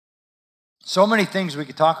So many things we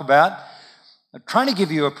could talk about. I'm trying to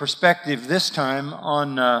give you a perspective this time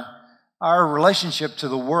on our relationship to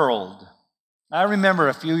the world. I remember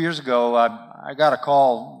a few years ago, I got a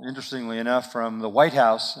call, interestingly enough, from the White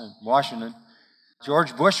House in Washington.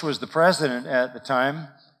 George Bush was the president at the time,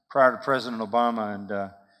 prior to President Obama,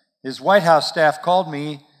 and his White House staff called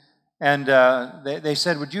me, and they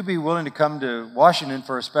said, would you be willing to come to Washington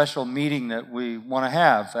for a special meeting that we want to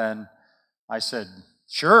have? And I said,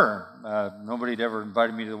 sure. Nobody had ever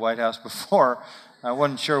invited me to the White House before. I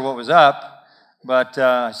wasn't sure what was up, but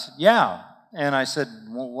I said, yeah. And I said,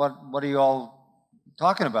 well, what are you all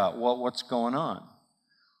talking about? What's going on?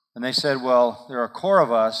 And they said, well, there are a core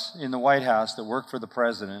of us in the White House that work for the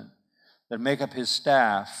president, that make up his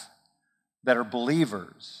staff, that are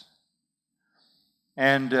believers.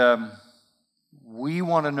 And we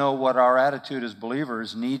want to know what our attitude as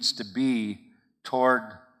believers needs to be toward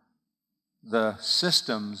the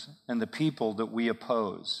systems and the people that we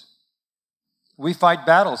oppose. We fight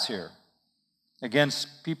battles here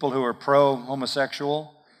against people who are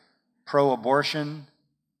pro-homosexual, pro-abortion,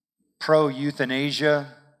 pro-euthanasia,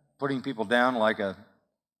 putting people down like a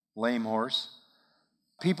lame horse.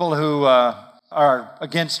 People who are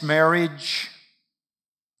against marriage,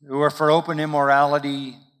 who are for open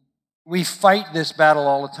immorality. We fight this battle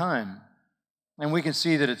all the time, and we can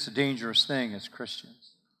see that it's a dangerous thing as Christians.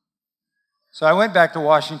 So I went back to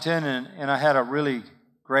Washington, and I had a really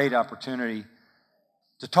great opportunity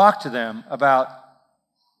to talk to them about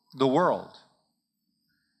the world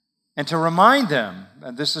and to remind them,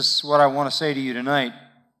 and this is what I want to say to you tonight,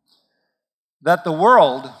 that the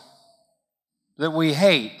world that we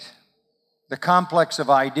hate, the complex of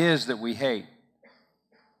ideas that we hate,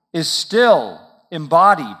 is still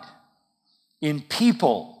embodied in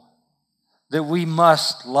people that we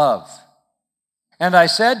must love. And I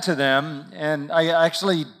said to them, and I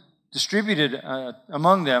actually distributed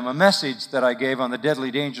among them a message that I gave on the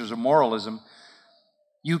deadly dangers of moralism.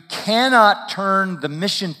 You cannot turn the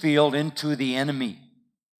mission field into the enemy.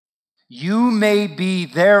 You may be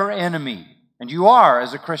their enemy, and you are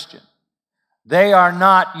as a Christian. They are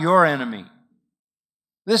not your enemy.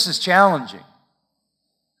 This is challenging.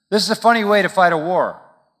 This is a funny way to fight a war.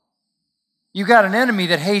 You got an enemy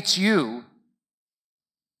that hates you,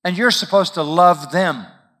 and you're supposed to love them.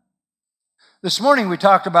 This morning we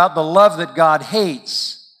talked about the love that God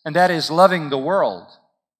hates, and that is loving the world.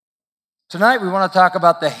 Tonight we want to talk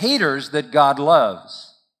about the haters that God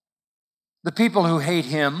loves. The people who hate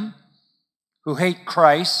Him, who hate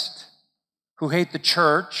Christ, who hate the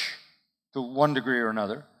church to one degree or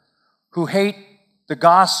another, who hate the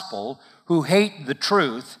gospel, who hate the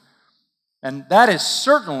truth, and that is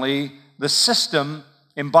certainly the system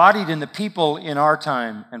embodied in the people in our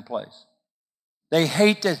time and place. They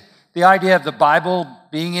hate the idea of the Bible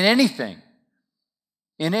being in anything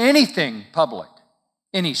public,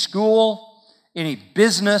 any school, any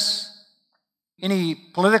business, any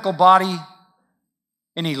political body,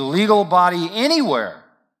 any legal body, anywhere.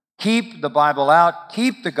 Keep the Bible out,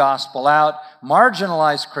 keep the gospel out,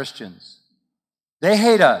 marginalize Christians. They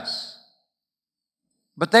hate us,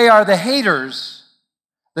 but they are the haters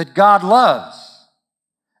that God loves.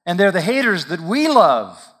 And they're the haters that we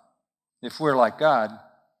love if we're like God.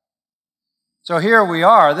 So here we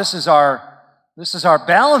are. This is our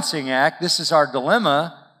balancing act. This is our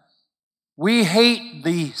dilemma. We hate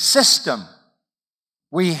the system.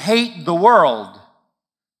 We hate the world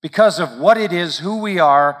because of what it is, who we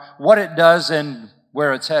are, what it does, and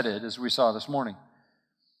where it's headed, as we saw this morning.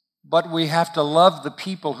 But we have to love the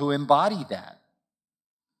people who embody that.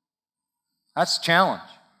 That's the challenge.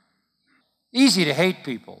 Easy to hate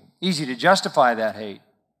people. Easy to justify that hate.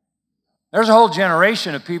 There's a whole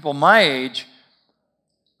generation of people my age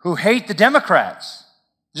who hate the Democrats.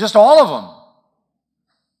 Just all of them.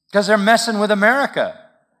 Because they're messing with America.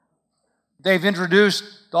 They've introduced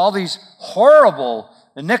all these horrible,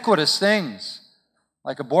 iniquitous things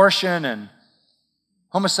like abortion and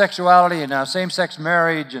homosexuality and now same-sex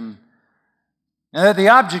marriage. And they're the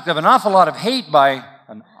object of an awful lot of hate by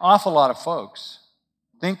an awful lot of folks.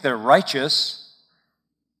 Think they're righteous,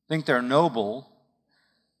 think they're noble.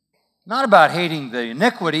 Not about hating the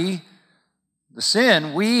iniquity, the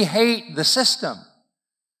sin. We hate the system.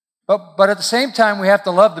 But at the same time, we have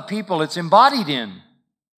to love the people it's embodied in.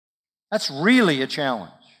 That's really a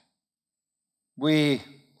challenge. We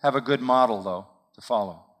have a good model, though, to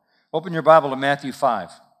follow. Open your Bible to Matthew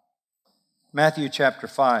 5. Matthew chapter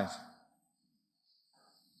 5.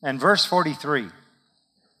 And verse 43.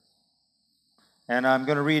 And I'm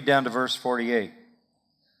going to read down to verse 48.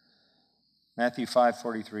 Matthew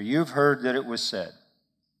 5:43. You've heard that it was said,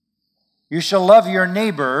 you shall love your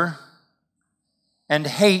neighbor and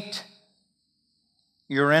hate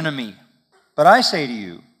your enemy. But I say to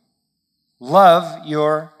you, love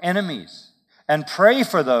your enemies and pray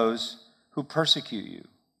for those who persecute you,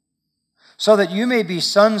 so that you may be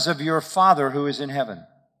sons of your Father who is in heaven.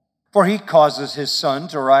 For he causes his sun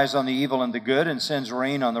to rise on the evil and the good, and sends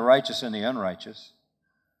rain on the righteous and the unrighteous.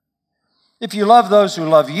 If you love those who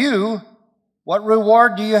love you, what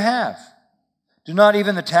reward do you have? Do not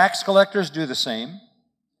even the tax collectors do the same?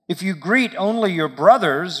 If you greet only your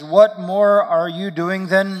brothers, what more are you doing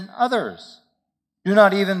than others? Do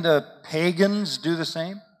not even the pagans do the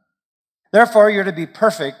same? Therefore, you're to be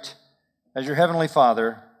perfect as your heavenly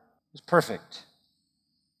Father is perfect.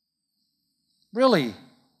 Really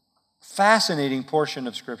fascinating portion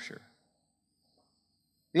of Scripture.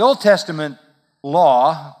 The Old Testament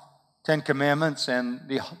law, Ten Commandments, and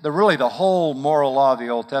the whole moral law of the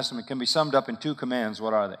Old Testament can be summed up in two commands.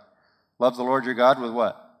 What are they? Love the Lord your God with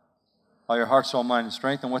what? All your heart, soul, mind, and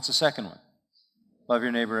strength. And what's the second one? Love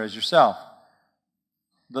your neighbor as yourself.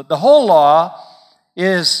 The whole law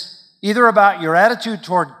is either about your attitude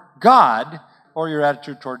toward God or your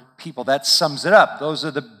attitude toward people. That sums it up. Those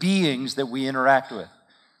are the beings that we interact with.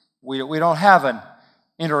 We don't have an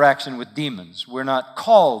interaction with demons. We're not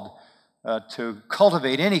called to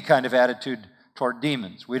cultivate any kind of attitude toward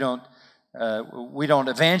demons. We don't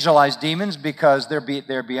evangelize demons because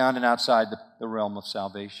they're beyond and outside the realm of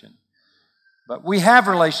salvation. But we have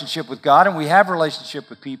relationship with God and we have relationship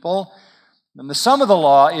with people. And the sum of the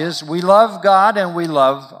law is we love God and we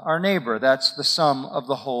love our neighbor. That's the sum of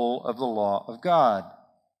the whole of the law of God.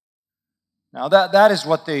 Now that is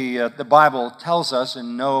what the Bible tells us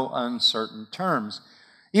in no uncertain terms.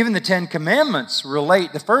 Even the Ten Commandments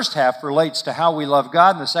relate, the first half relates to how we love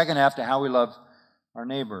God, and the second half to how we love our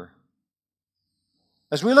neighbor.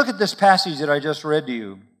 As we look at this passage that I just read to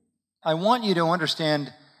you, I want you to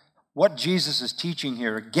understand what Jesus is teaching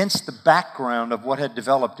here against the background of what had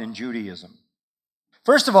developed in Judaism.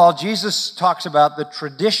 First of all, Jesus talks about the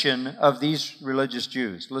tradition of these religious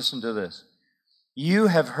Jews. Listen to this. You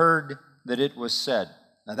have heard that it was said.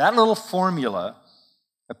 Now that little formula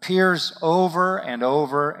appears over and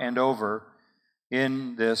over and over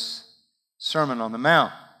in this Sermon on the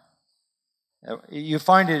Mount. You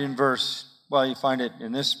find it you find it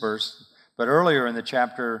in this verse, but earlier in the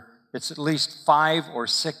chapter, it's at least 5 or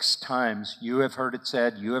 6 times, you have heard it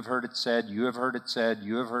said, you have heard it said, you have heard it said,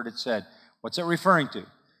 you have heard it said. What's it referring to?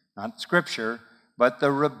 Not Scripture, but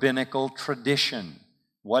the rabbinical tradition,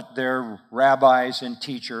 what their rabbis and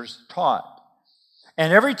teachers taught.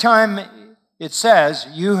 And every time it says,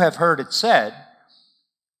 you have heard it said,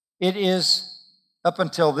 it is, up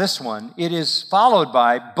until this one, it is followed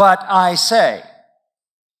by, but I say.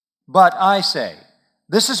 But I say.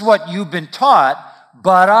 This is what you've been taught,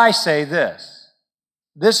 but I say this.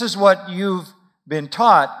 This is what you've been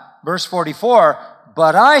taught, verse 44,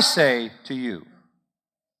 but I say to you.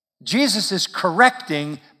 Jesus is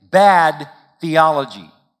correcting bad theology,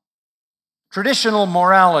 traditional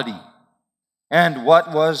morality. And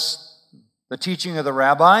what was the teaching of the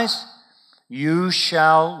rabbis? You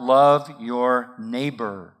shall love your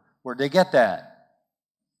neighbor. Where'd they get that?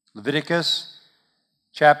 Leviticus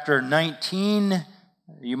chapter 19.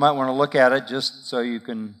 You might want to look at it just so you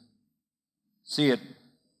can see it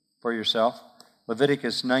for yourself.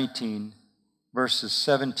 Leviticus 19, verses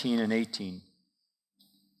 17 and 18.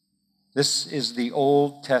 This is the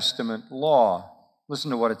Old Testament law.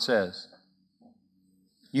 Listen to what it says.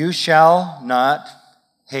 You shall not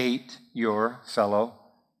hate your fellow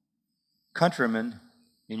countrymen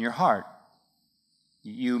in your heart.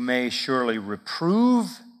 You may surely reprove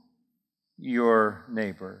your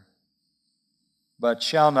neighbor, but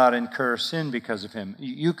shall not incur sin because of him.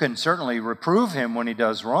 You can certainly reprove him when he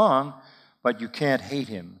does wrong, but you can't hate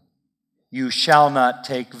him. You shall not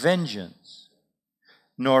take vengeance,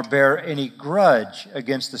 nor bear any grudge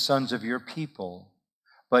against the sons of your people,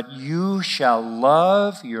 but you shall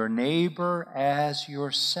love your neighbor as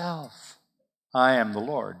yourself. I am the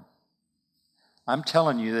Lord. I'm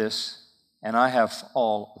telling you this, and I have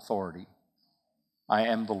all authority. I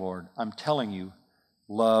am the Lord. I'm telling you,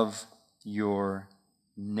 love your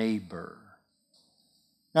neighbor.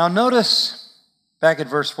 Now notice back at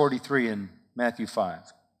verse 43 in Matthew 5.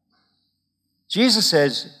 Jesus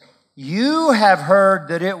says, you have heard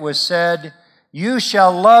that it was said, you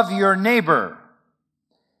shall love your neighbor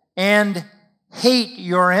and hate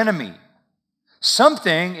your enemy.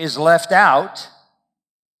 Something is left out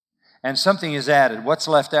and something is added. What's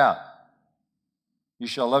left out? You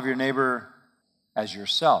shall love your neighbor as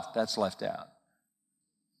yourself. That's left out.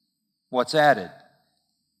 What's added?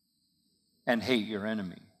 And hate your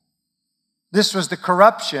enemy. This was the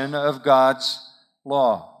corruption of God's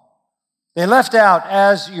law. They left out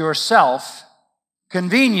as yourself.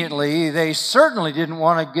 Conveniently, they certainly didn't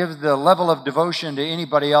want to give the level of devotion to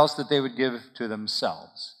anybody else that they would give to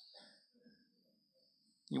themselves.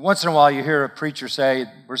 Once in a while you hear a preacher say,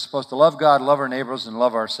 we're supposed to love God, love our neighbors, and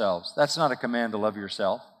love ourselves. That's not a command to love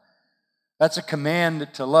yourself. That's a command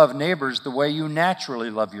to love neighbors the way you naturally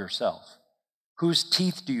love yourself. Whose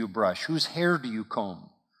teeth do you brush? Whose hair do you comb?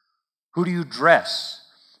 Who do you dress?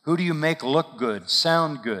 Who do you make look good,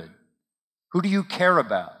 sound good? Who do you care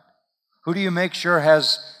about? Who do you make sure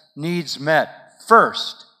has needs met?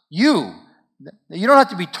 First, you. You don't have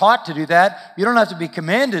to be taught to do that. You don't have to be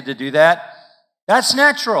commanded to do that. That's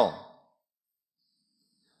natural.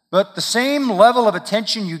 But the same level of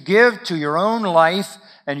attention you give to your own life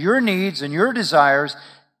and your needs and your desires,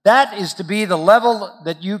 that is to be the level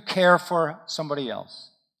that you care for somebody else.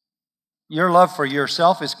 Your love for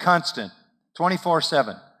yourself is constant,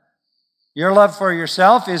 24/7. Your love for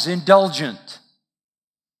yourself is indulgent.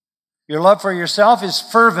 Your love for yourself is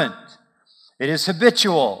fervent. It is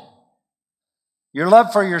habitual. Your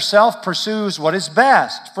love for yourself pursues what is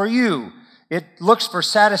best for you. It looks for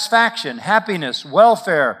satisfaction, happiness,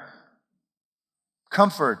 welfare,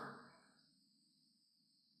 comfort,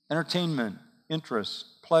 entertainment,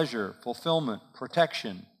 interest, pleasure, fulfillment,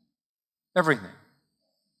 protection, everything.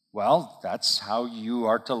 Well, that's how you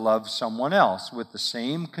are to love someone else, with the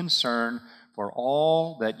same concern for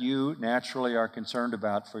all that you naturally are concerned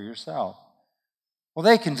about for yourself. Well,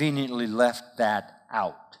 they conveniently left that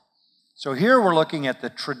out. So here we're looking at the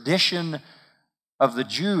tradition of the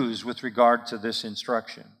Jews with regard to this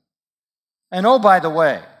instruction. And oh, by the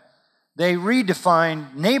way, they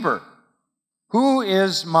redefined neighbor. Who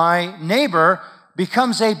is my neighbor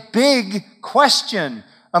becomes a big question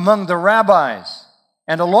among the rabbis.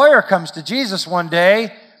 And a lawyer comes to Jesus one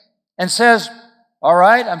day and says, all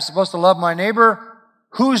right, I'm supposed to love my neighbor.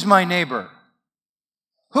 Who's my neighbor?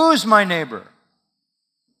 Who's my neighbor?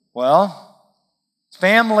 Well,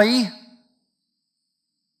 family,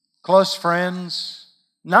 close friends,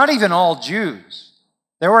 not even all Jews.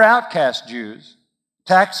 There were outcast Jews,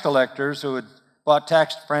 tax collectors who had bought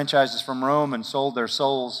tax franchises from Rome and sold their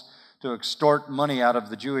souls to extort money out of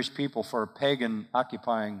the Jewish people for pagan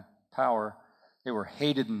occupying power. They were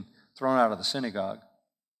hated and thrown out of the synagogue.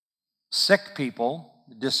 Sick people,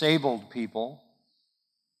 disabled people,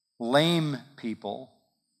 lame people,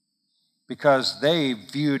 because they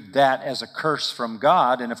viewed that as a curse from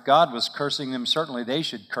God, and if God was cursing them, certainly they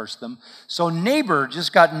should curse them. So neighbor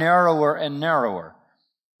just got narrower and narrower.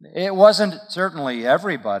 It wasn't certainly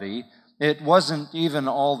everybody. It wasn't even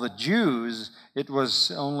all the Jews. It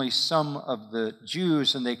was only some of the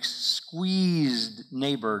Jews, and they squeezed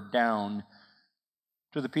neighbor down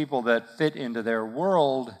to the people that fit into their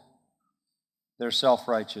world, their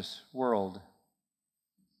self-righteous world.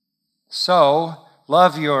 So,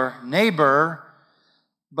 love your neighbor,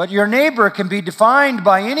 but your neighbor can be defined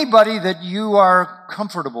by anybody that you are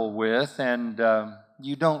comfortable with, and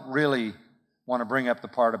you don't really want to bring up the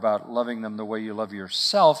part about loving them the way you love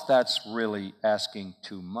yourself. That's really asking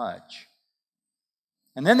too much.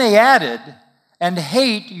 And then they added, and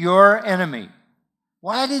hate your enemy.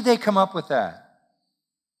 Why did they come up with that?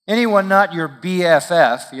 Anyone not your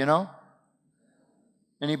BFF, you know?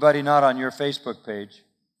 Anybody not on your Facebook page?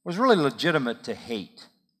 Was really legitimate to hate.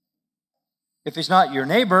 If he's not your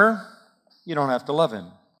neighbor, you don't have to love him.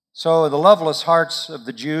 So the loveless hearts of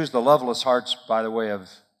the Jews, the loveless hearts, by the way, of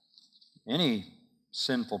any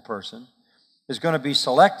sinful person, is going to be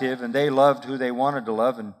selective, and they loved who they wanted to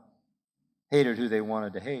love and hated who they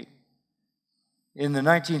wanted to hate. In the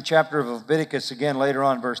 19th chapter of Leviticus, again later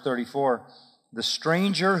on, verse 34, the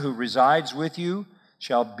stranger who resides with you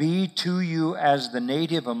shall be to you as the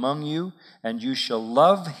native among you, and you shall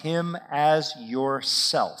love him as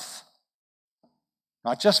yourself.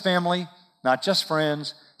 Not just family, not just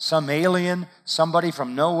friends, some alien, somebody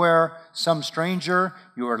from nowhere, some stranger.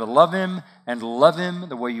 You are to love him and love him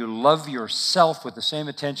the way you love yourself, with the same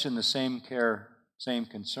attention, the same care, same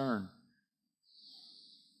concern.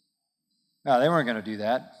 Now, they weren't going to do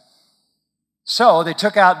that. So they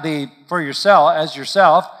took out the for yourself, as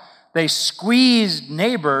yourself. They squeezed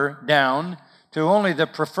neighbor down to only the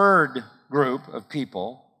preferred group of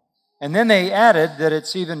people. And then they added that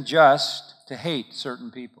it's even just to hate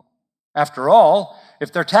certain people. After all,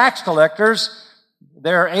 if they're tax collectors,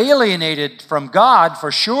 they're alienated from God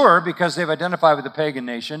for sure because they've identified with the pagan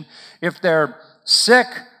nation. If they're sick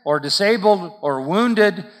or disabled or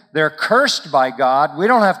wounded, they're cursed by God. We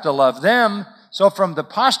don't have to love them. So from the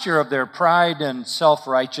posture of their pride and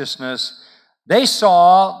self-righteousness, they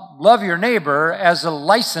saw love your neighbor as a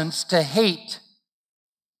license to hate.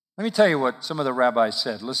 Let me tell you what some of the rabbis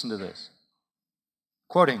said. Listen to this.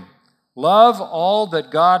 Quoting, "Love all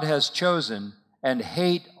that God has chosen and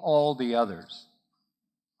hate all the others."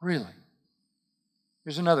 Really?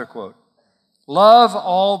 Here's another quote. "Love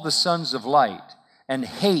all the sons of light and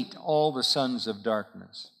hate all the sons of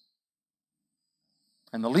darkness."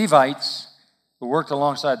 And the Levites, who worked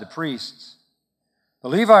alongside the priests, the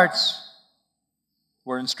Levites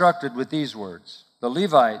were instructed with these words. The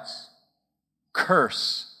Levites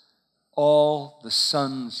curse all the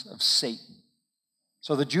sons of Satan.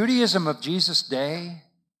 So the Judaism of Jesus' day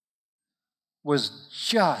was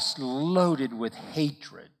just loaded with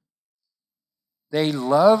hatred. They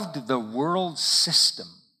loved the world system,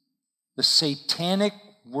 the satanic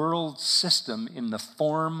world system in the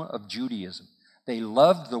form of Judaism. They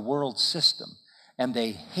loved the world system, and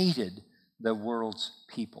they hated the world's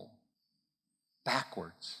people.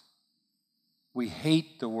 Backwards. We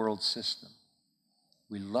hate the world system.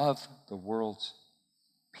 We love the world's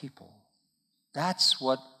people. That's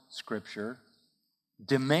what Scripture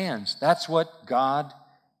demands. That's what God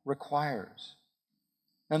requires.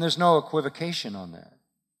 And there's no equivocation on that.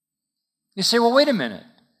 You say, well, wait a minute.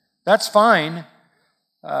 That's fine.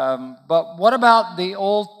 But what about the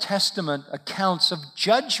Old Testament accounts of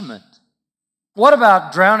judgment? What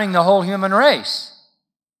about drowning the whole human race?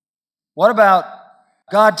 What about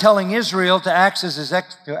God telling Israel to act as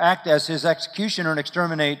his executioner and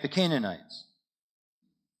exterminate the Canaanites,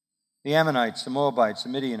 the Ammonites, the Moabites, the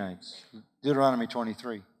Midianites? Deuteronomy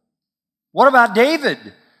 23. What about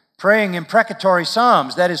David praying imprecatory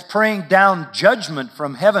psalms, that is, praying down judgment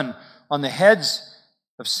from heaven on the heads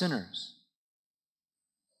of sinners?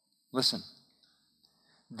 Listen,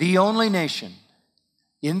 the only nation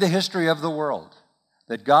in the history of the world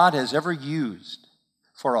that God has ever used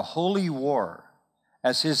for a holy war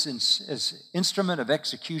as his instrument of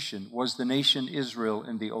execution was the nation Israel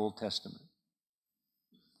in the Old Testament.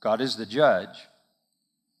 God is the judge,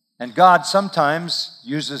 and God sometimes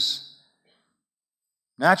uses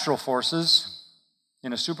natural forces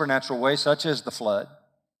in a supernatural way, such as the flood,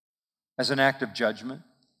 as an act of judgment.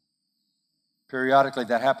 Periodically,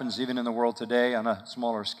 that happens even in the world today on a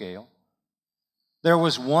smaller scale. There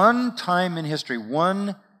was one time in history,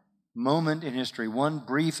 one moment in history, one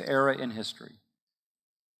brief era in history,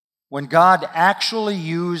 when God actually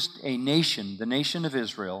used a nation, the nation of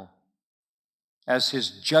Israel, as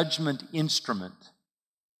his judgment instrument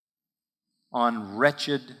on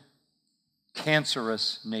wretched,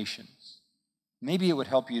 cancerous nations. Maybe it would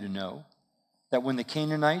help you to know that when the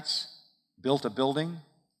Canaanites built a building,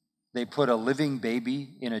 they put a living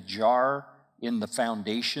baby in a jar in the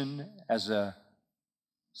foundation as a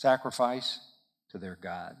sacrifice to their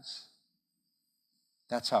gods.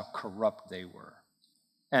 That's how corrupt they were.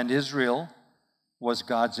 And Israel was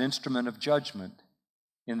God's instrument of judgment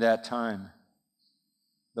in that time.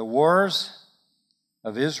 The wars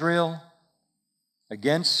of Israel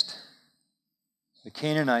against the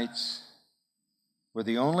Canaanites were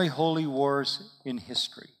the only holy wars in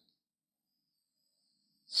history.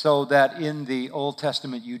 So that in the Old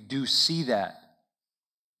Testament you do see that.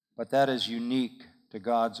 But that is unique to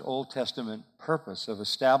God's Old Testament purpose of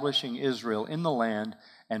establishing Israel in the land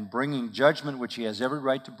and bringing judgment, which he has every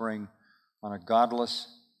right to bring, on a godless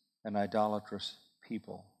and idolatrous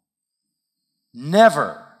people.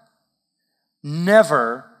 Never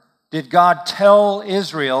did God tell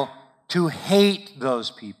Israel to hate those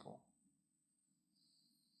people.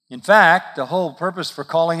 In fact, the whole purpose for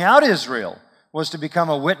calling out Israel was to become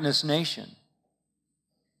a witness nation.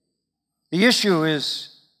 The issue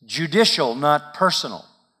is judicial, not personal.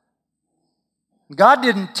 God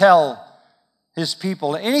didn't tell his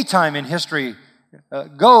people any time in history,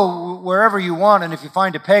 go wherever you want, and if you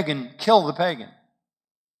find a pagan, kill the pagan.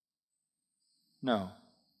 No.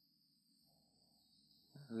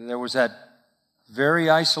 There was that very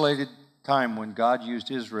isolated time when God used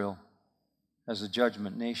Israel as a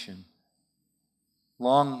judgment nation.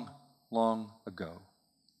 Long ago.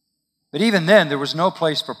 But even then, there was no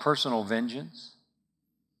place for personal vengeance.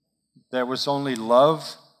 There was only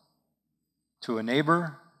love to a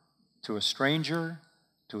neighbor, to a stranger,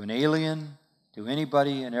 to an alien, to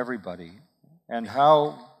anybody and everybody. And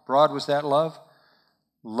how broad was that love?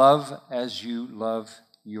 Love as you love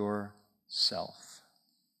yourself.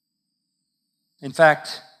 In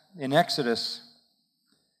fact, in Exodus,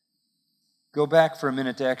 go back for a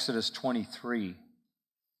minute to Exodus 23.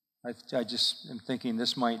 I just am thinking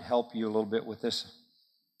this might help you a little bit with this.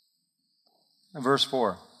 Verse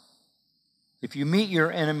 4. If you meet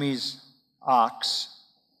your enemy's ox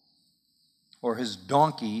or his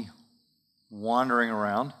donkey wandering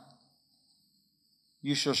around,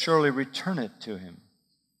 you shall surely return it to him.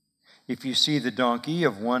 If you see the donkey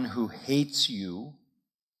of one who hates you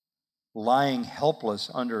lying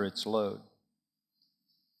helpless under its load,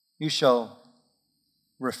 you shall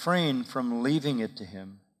refrain from leaving it to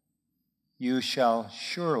him. You shall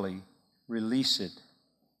surely release it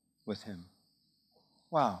with him.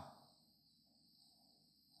 Wow.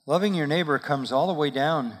 Loving your neighbor comes all the way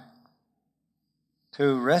down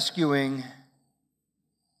to rescuing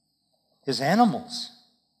his animals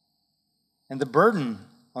and the burden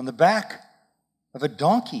on the back of a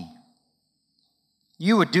donkey.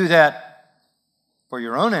 You would do that for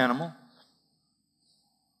your own animal.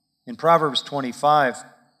 In Proverbs 25,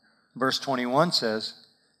 verse 21 says,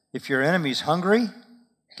 if your enemy's hungry,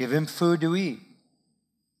 give him food to eat.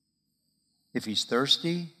 If he's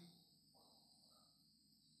thirsty,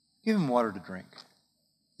 give him water to drink.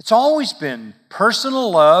 It's always been personal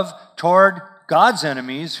love toward God's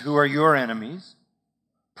enemies who are your enemies.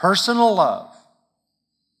 Personal love,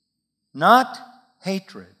 not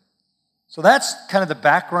hatred. So that's kind of the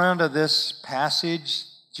background of this passage.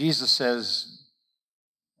 Jesus says,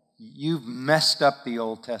 you've messed up the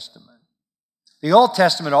Old Testament. The Old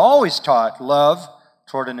Testament always taught love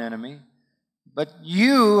toward an enemy, but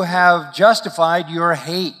you have justified your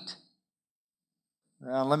hate.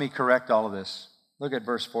 Now, let me correct all of this. Look at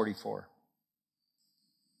verse 44.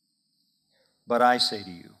 But I say to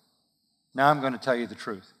you. Now I'm going to tell you the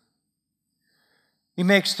truth. He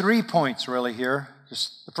makes 3 points really here.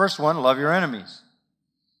 Just the first one, love your enemies.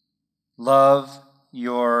 Love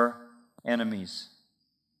your enemies.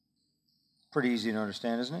 Pretty easy to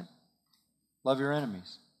understand, isn't it? Love your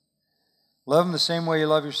enemies. Love them the same way you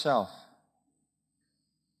love yourself.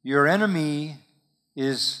 Your enemy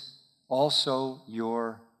is also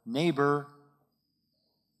your neighbor.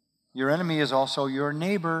 Your enemy is also your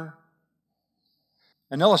neighbor.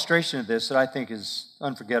 An illustration of this that I think is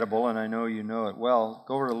unforgettable, and I know you know it well,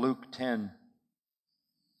 go over to Luke 10.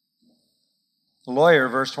 The lawyer,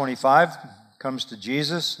 verse 25, comes to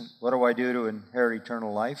Jesus. What do I do to inherit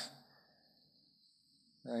eternal life?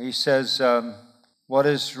 He says, what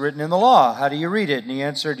is written in the law? How do you read it? And he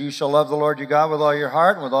answered, you shall love the Lord your God with all your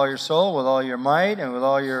heart, and with all your soul, with all your might, and with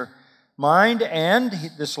all your mind. And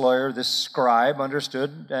this lawyer, this scribe,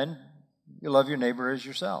 understood, and you love your neighbor as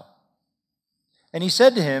yourself. And he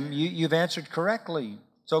said to him, you've answered correctly,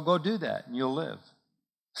 so go do that, and you'll live.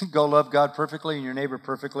 Go love God perfectly and your neighbor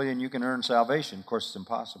perfectly, and you can earn salvation. Of course, it's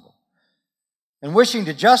impossible. And wishing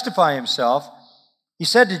to justify himself, he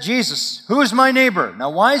said to Jesus, who is my neighbor? Now,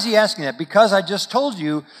 why is he asking that? Because I just told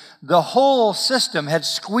you the whole system had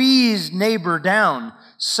squeezed neighbor down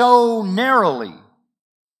so narrowly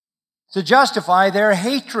to justify their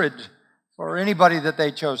hatred for anybody that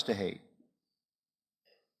they chose to hate.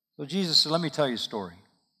 So Jesus said, let me tell you a story.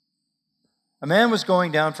 A man was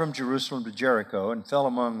going down from Jerusalem to Jericho and fell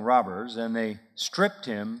among robbers, and they stripped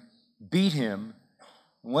him, beat him,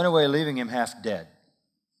 and went away leaving him half dead.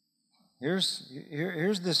 Here's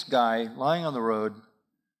this guy lying on the road,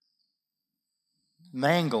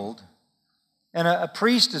 mangled, and a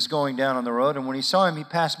priest is going down on the road, and when he saw him, he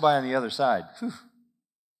passed by on the other side. Whew. Doesn't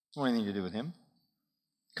want anything to do with him.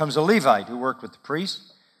 Comes a Levite who worked with the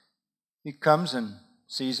priest. He comes and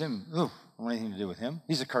sees him. Ooh, don't want anything to do with him.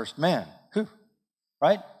 He's a cursed man. Whew.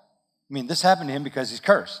 Right? I mean, this happened to him because he's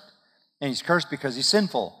cursed. And he's cursed because he's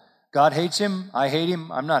sinful. God hates him. I hate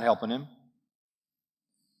him. I'm not helping him.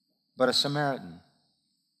 But a Samaritan.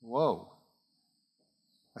 Whoa.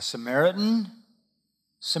 A Samaritan?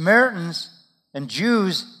 Samaritans and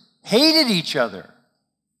Jews hated each other.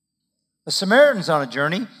 The Samaritans on a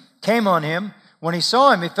journey came on him. When he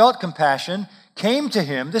saw him, he felt compassion, came to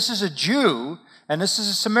him. This is a Jew, and this is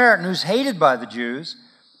a Samaritan who's hated by the Jews.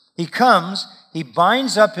 He comes, he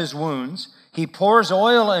binds up his wounds, he pours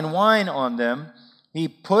oil and wine on them, he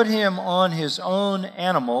put him on his own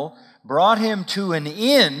animal, brought him to an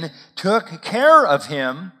inn, took care of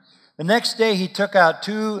him. The next day he took out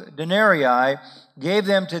 2 denarii, gave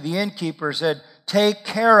them to the innkeeper, said, take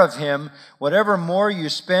care of him. Whatever more you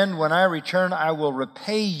spend, when I return, I will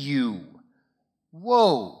repay you.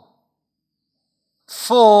 Whoa.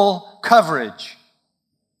 Full coverage.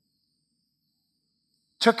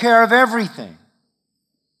 Took care of everything.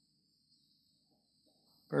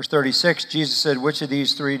 Verse 36, Jesus said, which of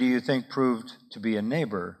these 3 do you think proved to be a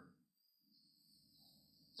neighbor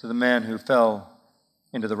to the man who fell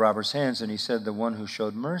into the robber's hands? And he said, the one who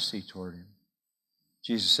showed mercy toward him.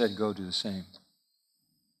 Jesus said, go do the same.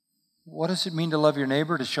 What does it mean to love your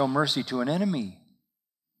neighbor? To show mercy to an enemy.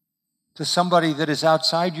 To somebody that is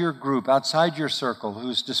outside your group, outside your circle,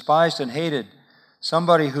 who's despised and hated.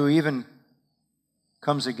 Somebody who even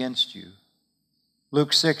comes against you.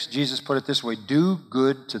 Luke 6, Jesus put it this way, do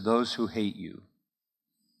good to those who hate you.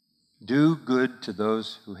 Do good to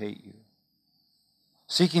those who hate you.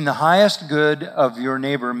 Seeking the highest good of your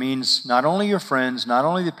neighbor means not only your friends, not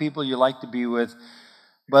only the people you like to be with,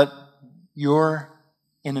 but your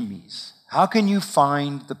enemies. How can you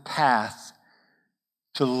find the path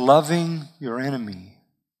to loving your enemy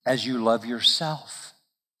as you love yourself?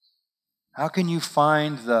 How can you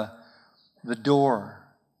find the door?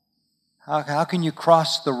 How can you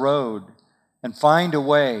cross the road and find a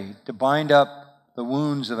way to bind up the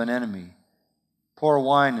wounds of an enemy? Pour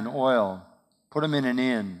wine and oil, put them in an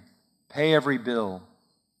inn, pay every bill.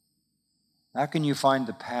 How can you find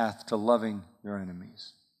the path to loving your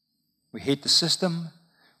enemies? We hate the system.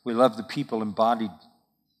 We love the people embodied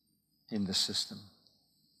in the system.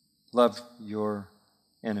 Love your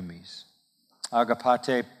enemies.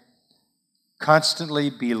 Agapate, constantly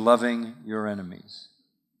be loving your enemies.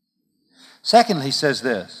 Secondly, he says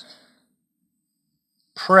this,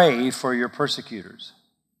 pray for your persecutors.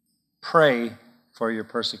 Pray for your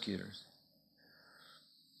persecutors.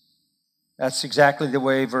 That's exactly the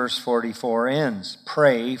way verse 44 ends.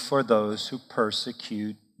 Pray for those who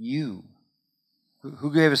persecute you.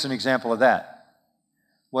 Who gave us an example of that?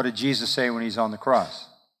 What did Jesus say when he's on the cross?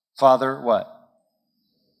 Father, what?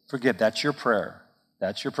 Forgive. That's your prayer.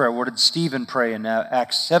 That's your prayer. What did Stephen pray in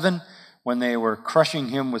Acts 7 when they were crushing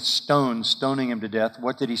him with stones, stoning him to death?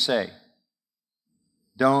 What did he say?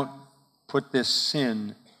 Don't put this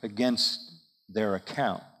sin against their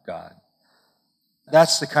account, God.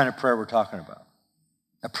 That's the kind of prayer we're talking about.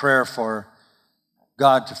 A prayer for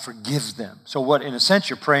God to forgive them. So what, in a sense,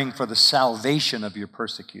 you're praying for the salvation of your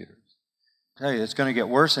persecutors. I tell you, it's going to get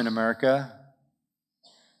worse in America.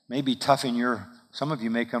 Maybe tough in some of you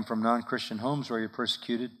may come from non-Christian homes where you're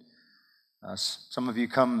persecuted. Some of you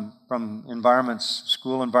come from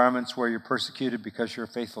school environments where you're persecuted because you're a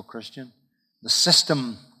faithful Christian. The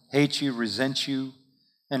system hates you, resents you,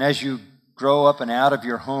 and as you grow up and out of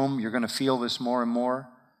your home, you're going to feel this more and more.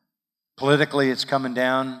 Politically, it's coming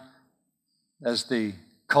down as the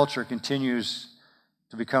culture continues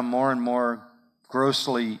to become more and more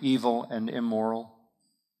grossly evil and immoral.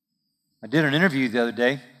 I did an interview the other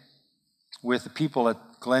day with the people at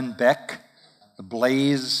Glenn Beck, the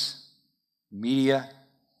Blaze Media,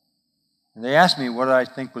 and they asked me what I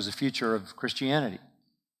think was the future of Christianity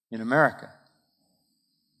in America.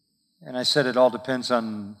 And I said it all depends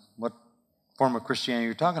on what form of Christianity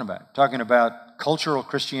you're talking about. Talking about cultural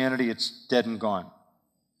Christianity, it's dead and gone.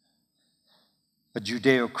 A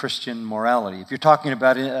Judeo-Christian morality. If you're talking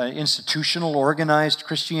about institutional, organized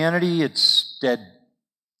Christianity, it's dead.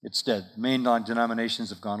 It's dead. Main denominations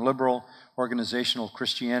have gone liberal. Organizational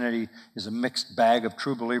Christianity is a mixed bag of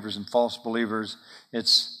true believers and false believers.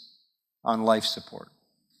 It's on life support.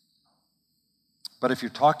 But if you're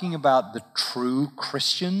talking about the true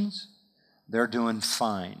Christians, they're doing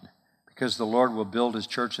fine because the Lord will build his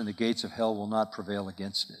church and the gates of hell will not prevail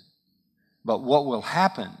against it. But what will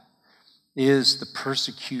happen is the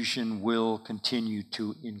persecution will continue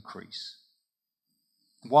to increase.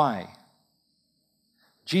 Why?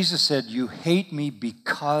 Jesus said, you hate me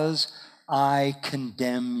because I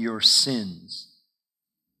condemn your sins.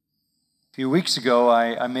 A few weeks ago,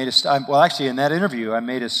 I made in that interview, I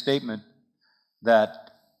made a statement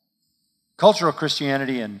that cultural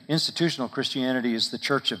Christianity and institutional Christianity is the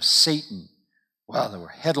church of Satan. Wow, there were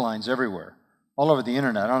headlines everywhere, all over the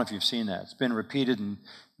internet. I don't know if you've seen that. It's been repeated and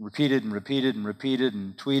repeated and repeated and repeated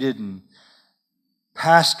and tweeted. And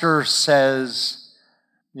pastor says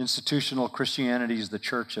institutional Christianity is the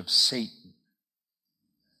church of Satan.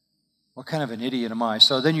 What kind of an idiot am I?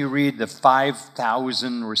 So then you read the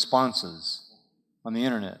 5,000 responses on the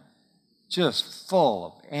internet, just full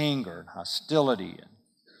of anger and hostility and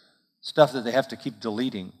stuff that they have to keep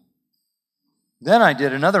deleting. Then I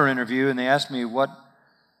did another interview and they asked me, what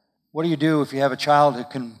do you do if you have a child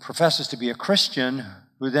who professes to be a Christian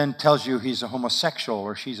who then tells you he's a homosexual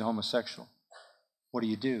or she's a homosexual? What do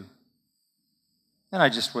you do? And I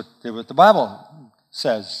just did what the Bible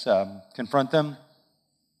says. Confront them,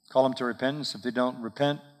 call them to repentance. If they don't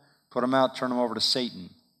repent, put them out, turn them over to Satan.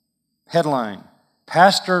 Headline,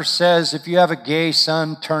 pastor says if you have a gay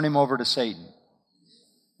son, turn him over to Satan.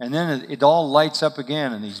 And then it all lights up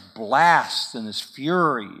again and these blasts and this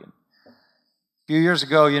fury. A few years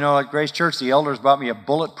ago, at Grace Church, the elders bought me a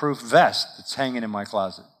bulletproof vest that's hanging in my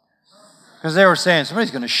closet. Because they were saying,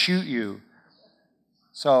 somebody's going to shoot you.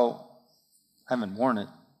 So I haven't worn it.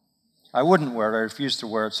 I wouldn't wear it. I refused to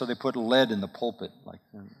wear it. So they put lead in the pulpit.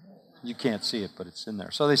 You can't see it, but it's in there.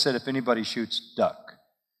 So they said, if anybody shoots, duck.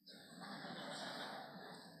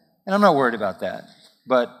 And I'm not worried about that.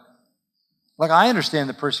 But Like, I understand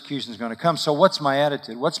the persecution is going to come, so what's my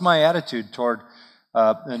attitude? What's my attitude toward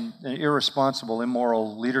an irresponsible,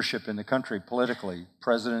 immoral leadership in the country, politically,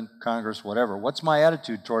 president, Congress, whatever? What's my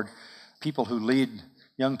attitude toward people who lead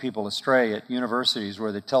young people astray at universities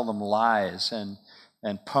where they tell them lies and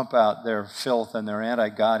pump out their filth and their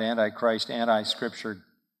anti-God, anti-Christ, anti-Scripture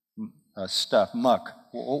stuff, muck?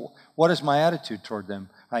 What is my attitude toward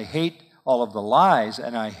them? I hate all of the lies,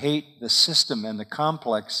 and I hate the system and the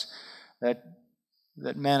complex that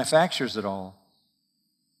manufactures it all.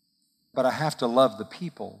 But I have to love the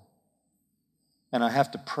people, and I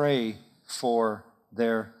have to pray for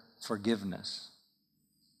their forgiveness.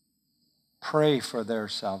 Pray for their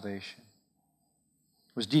salvation.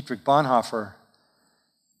 It was Dietrich Bonhoeffer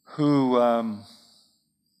who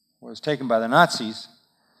was taken by the Nazis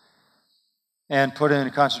and put in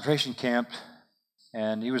a concentration camp,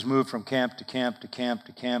 and he was moved from camp to camp to camp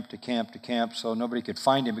to camp to camp to camp, so nobody could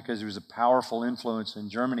find him because he was a powerful influence in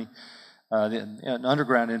Germany, an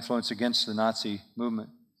underground influence against the Nazi movement.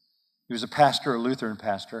 He was a pastor, a Lutheran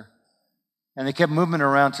pastor, and they kept moving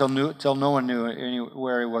around till no one knew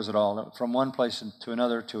where he was at all, from one place to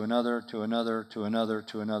another, to another, to another, to another,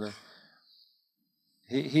 to another.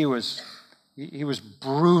 He was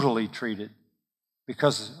brutally treated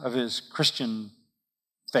because of his Christian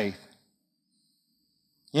faith.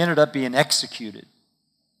 He ended up being executed.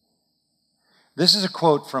 This is a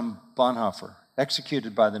quote from Bonhoeffer,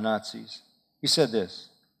 executed by the Nazis. He said this: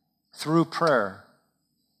 "Through prayer,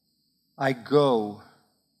 I go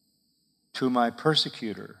to my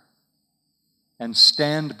persecutor and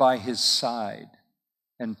stand by his side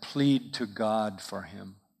and plead to God for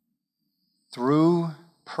him. Through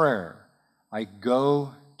prayer, I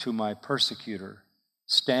go to my persecutor,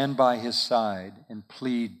 stand by his side, and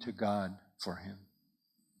plead to God for him."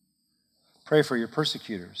 Pray for your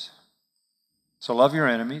persecutors. So love your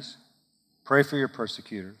enemies. Pray for your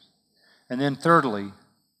persecutors. And then thirdly,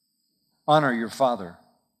 honor your father.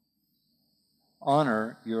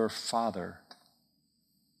 Honor your father.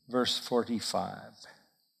 Verse 45.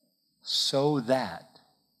 So that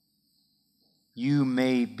you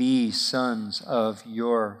may be sons of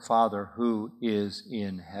your Father who is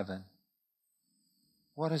in heaven.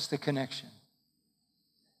 What is the connection?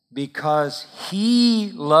 Because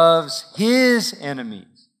he loves his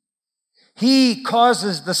enemies. He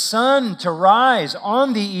causes the sun to rise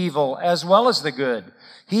on the evil as well as the good.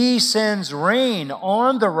 He sends rain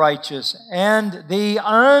on the righteous and the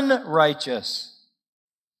unrighteous.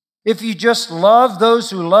 If you just love those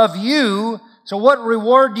who love you, so what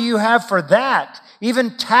reward do you have for that?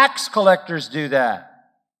 Even tax collectors do that.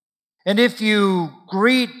 And if you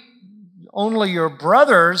greet only your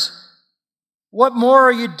brothers, what more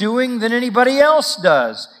are you doing than anybody else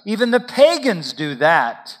does? Even the pagans do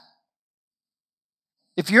that.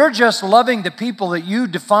 If you're just loving the people that you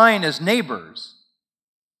define as neighbors,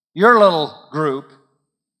 your little group,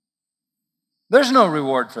 there's no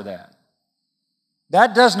reward for that.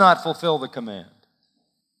 That does not fulfill the command.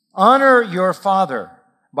 Honor your father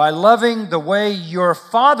by loving the way your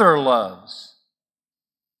Father loves.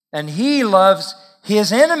 And he loves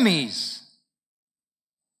his enemies.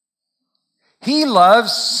 He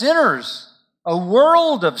loves sinners, a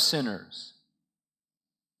world of sinners.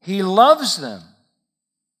 He loves them.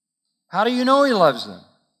 How do you know he loves them?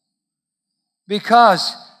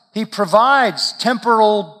 Because he provides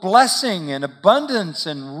temporal blessing and abundance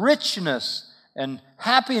and richness and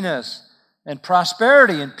happiness and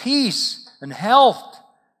prosperity and peace and health.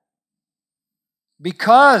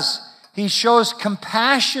 Because he shows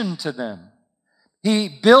compassion to them. He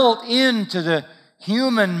built into the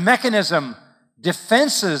human mechanism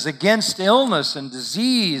defenses against illness and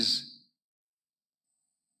disease.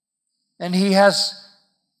 And he has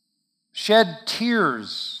shed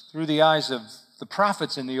tears through the eyes of the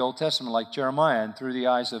prophets in the Old Testament, like Jeremiah, and through the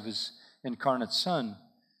eyes of his incarnate Son,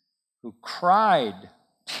 who cried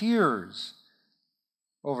tears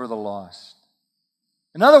over the lost.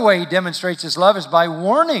 Another way he demonstrates his love is by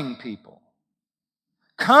warning people.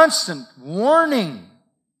 Constant warning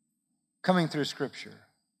coming through Scripture.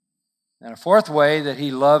 And a fourth way that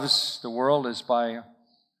he loves the world is by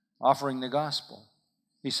offering the gospel.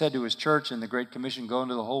 He said to his church in the Great Commission, go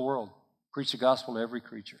into the whole world, preach the gospel to every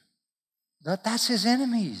creature. That's his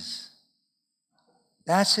enemies.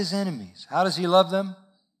 That's his enemies. How does he love them?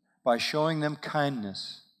 By showing them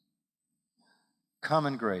kindness,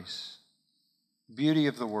 common grace, beauty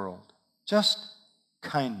of the world, just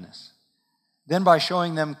kindness. Then by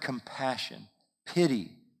showing them compassion,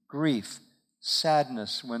 pity, grief,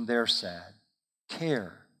 sadness when they're sad,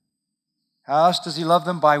 care. How else does he love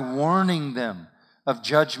them? By warning them of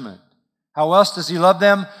judgment, How else does he love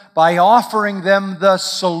them? By offering them the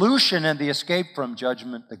solution and the escape from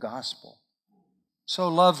judgment, the gospel. So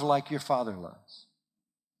love like your Father loves.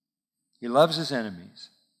 He loves his enemies.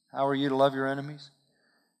 How are you to love your enemies?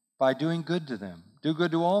 By doing good to them. Do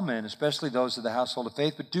good to all men, especially those of the household of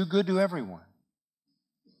faith, but do good to everyone.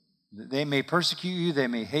 They may persecute you, they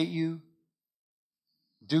may hate you.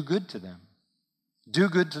 Do good to them. Do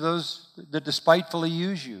good to those that despitefully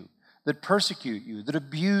use you, that persecute you, that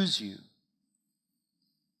abuse you.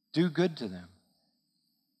 Do good to them.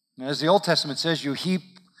 And as the Old Testament says, you heap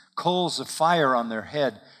coals of fire on their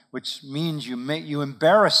head, which means you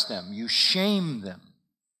embarrass them, you shame them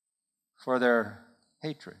for their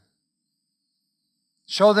hatred.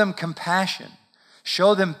 Show them compassion.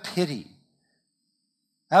 Show them pity.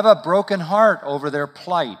 Have a broken heart over their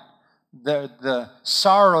plight, the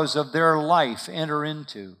sorrows of their life enter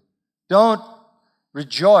into. Don't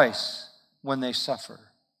rejoice when they suffer.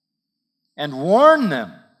 And warn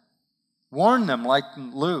them. Warn them like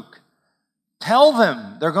Luke. Tell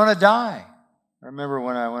them they're going to die. I remember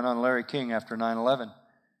when I went on Larry King after 9/11.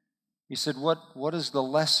 He said, what is the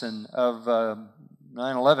lesson of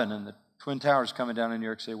 9/11 and the Twin Towers coming down in New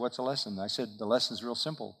York City? What's the lesson? I said, the lesson's real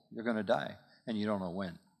simple. You're going to die, and you don't know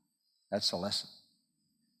when. That's the lesson.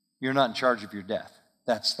 You're not in charge of your death.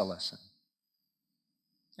 That's the lesson.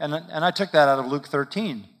 And I took that out of Luke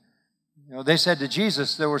 13. They said to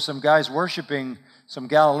Jesus, there were some guys worshiping, some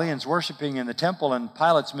Galileans worshiping in the temple, and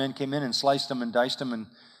Pilate's men came in and sliced them and diced them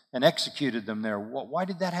and executed them there. Why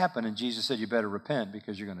did that happen? And Jesus said, you better repent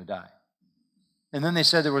because you're going to die. And then they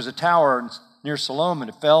said there was a tower near Siloam, and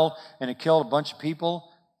it fell, and it killed a bunch of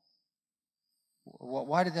people.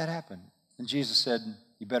 Why did that happen? And Jesus said,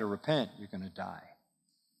 you better repent, you're going to die.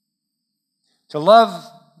 To love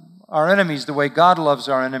our enemies the way God loves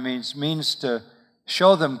our enemies means to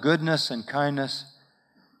show them goodness and kindness,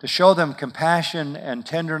 to show them compassion and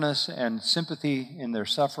tenderness and sympathy in their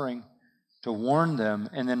suffering, to warn them,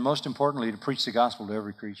 and then most importantly, to preach the gospel to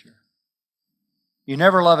every creature. You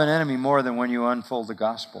never love an enemy more than when you unfold the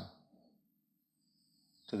gospel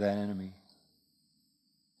to that enemy.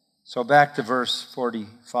 So back to verse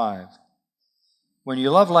 45. When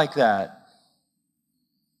you love like that,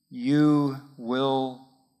 you will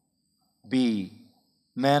be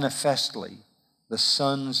manifestly the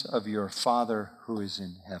sons of your Father who is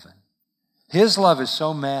in heaven. His love is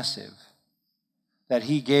so massive that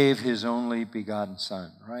he gave his only begotten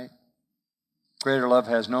Son, right? Greater love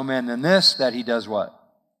has no man than this, that he does what?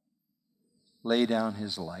 Lay down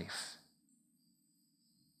his life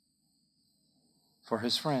for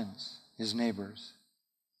his friends, his neighbors.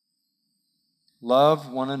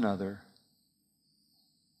 Love one another.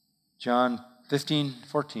 John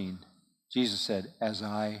 15:14, Jesus said, as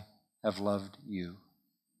I have loved you.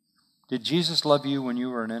 Did Jesus love you when you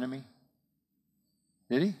were an enemy?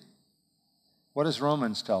 Did he? What does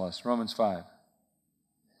Romans tell us? Romans 5.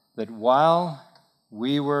 That while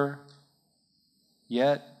we were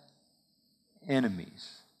yet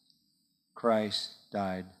enemies, Christ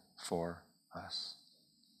died for us.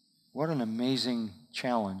 What an amazing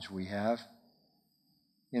challenge we have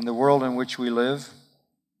in the world in which we live,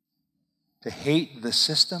 to hate the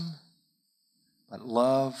system, but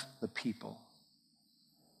love the people.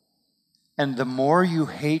 And the more you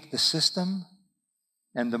hate the system,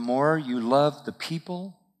 and the more you love the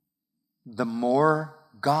people, the more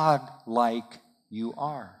God-like you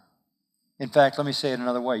are. In fact, let me say it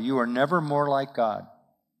another way. You are never more like God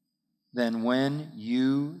than when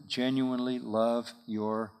you genuinely love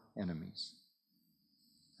your enemies.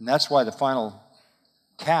 And that's why the final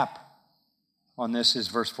cap on this is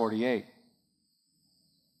verse 48.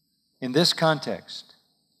 In this context,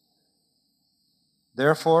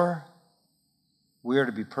 therefore, we are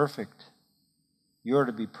to be perfect. You are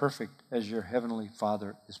to be perfect as your heavenly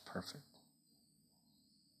Father is perfect.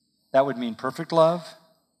 That would mean perfect love,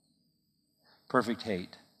 perfect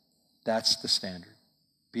hate. That's the standard.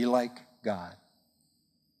 Be like God.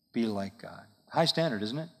 Be like God. High standard,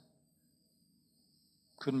 isn't it?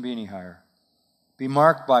 Couldn't be any higher. Be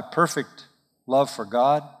marked by perfect love for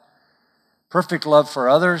God, perfect love for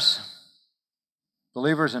others,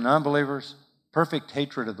 believers and unbelievers, perfect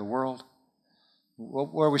hatred of the world.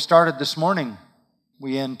 Where we started this morning,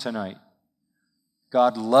 we end tonight.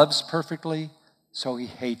 God loves perfectly, so he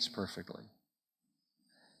hates perfectly.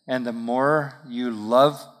 And the more you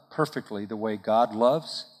love perfectly the way God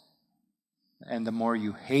loves, and the more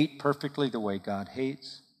you hate perfectly the way God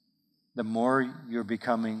hates, the more you're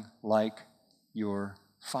becoming like your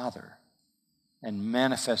Father and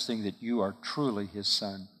manifesting that you are truly his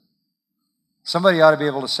son. Somebody ought to be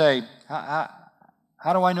able to say,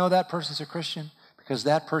 how do I know that person's a Christian? Because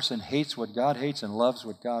that person hates what God hates and loves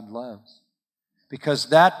what God loves. Because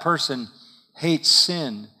that person hates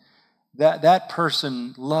sin. That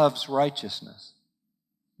person loves righteousness.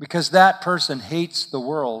 Because that person hates the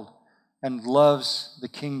world and loves the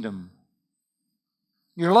kingdom.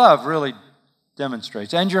 Your love really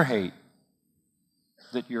demonstrates, and your hate,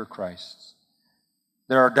 that you're Christ's.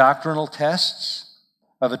 There are doctrinal tests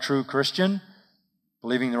of a true Christian,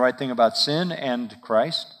 believing the right thing about sin and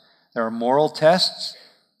Christ. There are moral tests,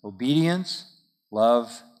 obedience,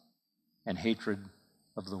 love, and hatred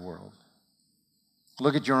of the world.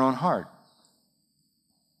 Look at your own heart.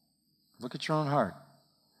 Look at your own heart.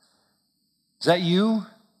 Is that you?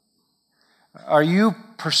 Are you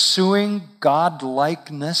pursuing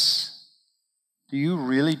God-likeness? Do you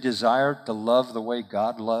really desire to love the way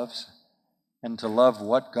God loves and to love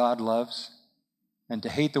what God loves and to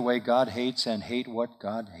hate the way God hates and hate what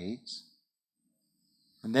God hates?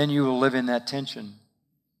 And then you will live in that tension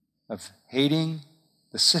of hating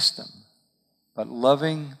the system, but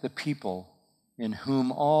loving the people in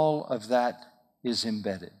whom all of that is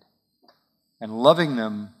embedded, and loving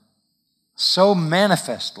them so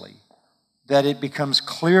manifestly that it becomes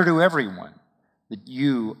clear to everyone that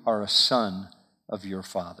you are a son of your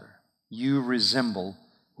Father. You resemble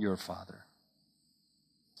your Father.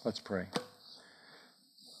 Let's pray.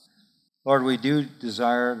 Lord, we do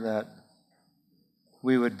desire that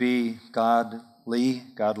we would be godly,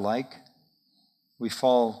 godlike. We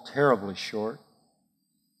fall terribly short.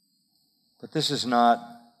 But this is not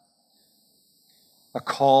a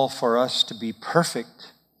call for us to be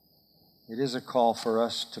perfect. It is a call for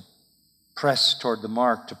us to press toward the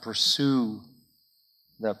mark, to pursue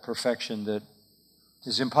that perfection that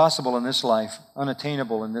is impossible in this life,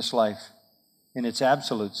 unattainable in this life in its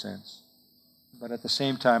absolute sense. But at the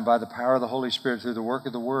same time, by the power of the Holy Spirit, through the work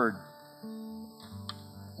of the Word,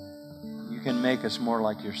 you can make us more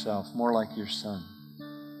like yourself, more like your Son.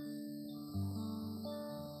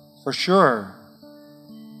 For sure,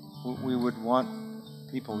 we would want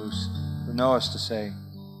people who know us to say,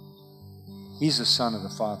 he's a son of the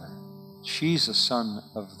Father. She's a son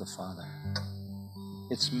of the Father.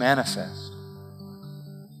 It's manifest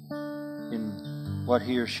in what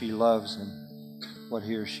he or she loves and what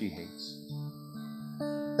he or she hates.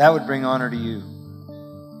 That would bring honor to you.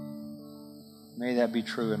 May that be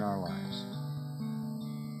true in our lives.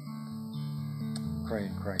 Pray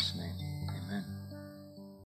in Christ's name.